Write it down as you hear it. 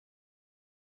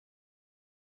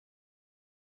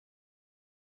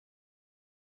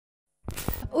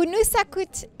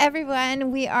Unusakut, everyone.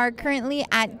 We are currently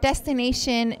at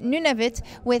Destination Nunavut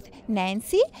with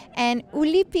Nancy and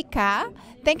Ulipika.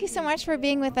 Thank you so much for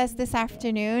being with us this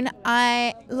afternoon.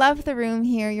 I love the room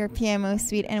here, your PMO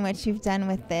suite, and what you've done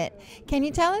with it. Can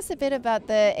you tell us a bit about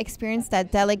the experience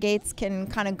that delegates can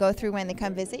kind of go through when they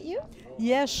come visit you?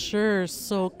 Yeah, sure.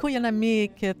 So,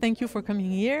 Koyanamik, thank you for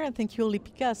coming here, and thank you,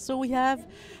 Olipika. So, we have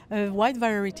a wide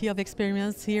variety of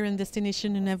experience here in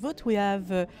Destination Nunavut. We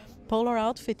have Polar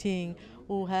Outfitting,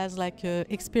 who has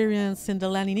experience in the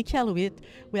land in Inuit.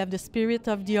 We have the Spirit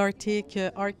of the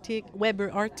Arctic, Weber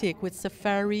Arctic with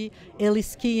safari, heli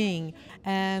skiing.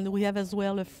 And we have as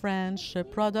well a French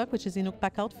product, which is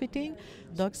Inuit Outfitting,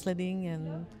 dog sledding,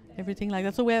 and everything like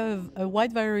that. So we have a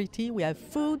wide variety. We have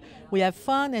food, we have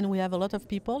fun, and we have a lot of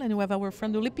people. And we have our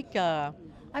friend Ulipika.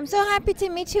 I'm so happy to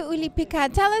meet you,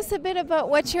 Ulipika. Tell us a bit about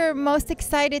what you're most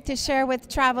excited to share with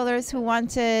travelers who want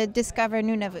to discover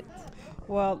Nunavut.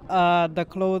 Well, the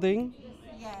clothing,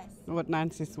 Yes. what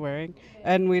Nancy's wearing,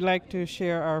 and we like to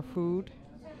share our food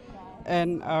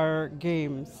and our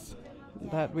games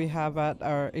that we have at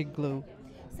our igloo.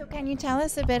 So can you tell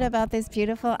us a bit about this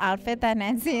beautiful outfit that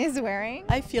Nancy is wearing?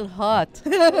 I feel hot.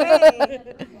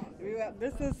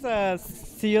 This is a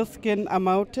sealskin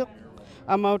amautik.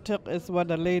 Amautik is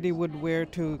what a lady would wear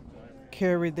to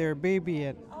carry their baby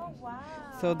in. Oh, wow.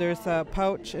 So there's a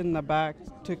pouch in the back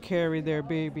to carry their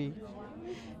baby.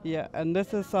 Yeah, and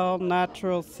this is all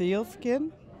natural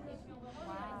sealskin.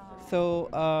 So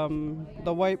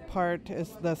the white part is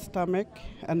the stomach,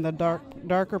 and the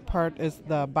darker part is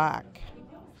the back.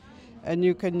 And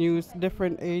you can use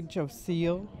different age of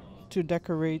seal to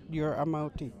decorate your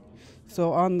amauti.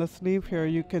 So on the sleeve here,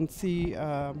 you can see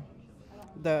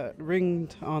the ring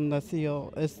on the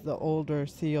seal is the older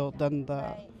seal than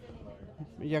the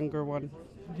younger one.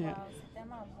 Yeah.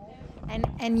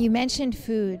 And you mentioned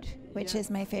food, which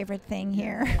is my favorite thing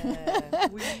here.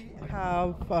 We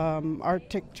have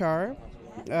Arctic char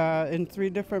in 3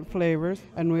 different flavors,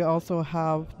 and we also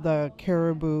have the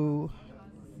caribou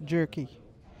jerky.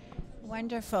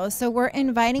 Wonderful. So we're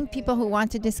inviting people who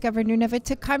want to discover Nunavut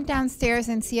to come downstairs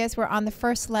and see us. We're on the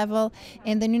first level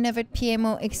in the Nunavut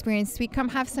PMO experience suite. Come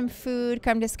have some food,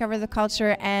 come discover the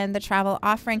culture and the travel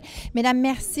offering. Mesdames,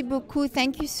 merci beaucoup.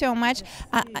 Thank you so much.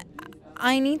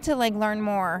 I need to learn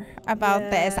more about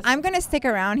this. I'm going to stick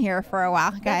around here for a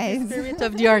while, guys. Spirit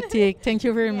of the Arctic. Thank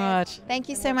you very much. Thank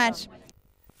you so much.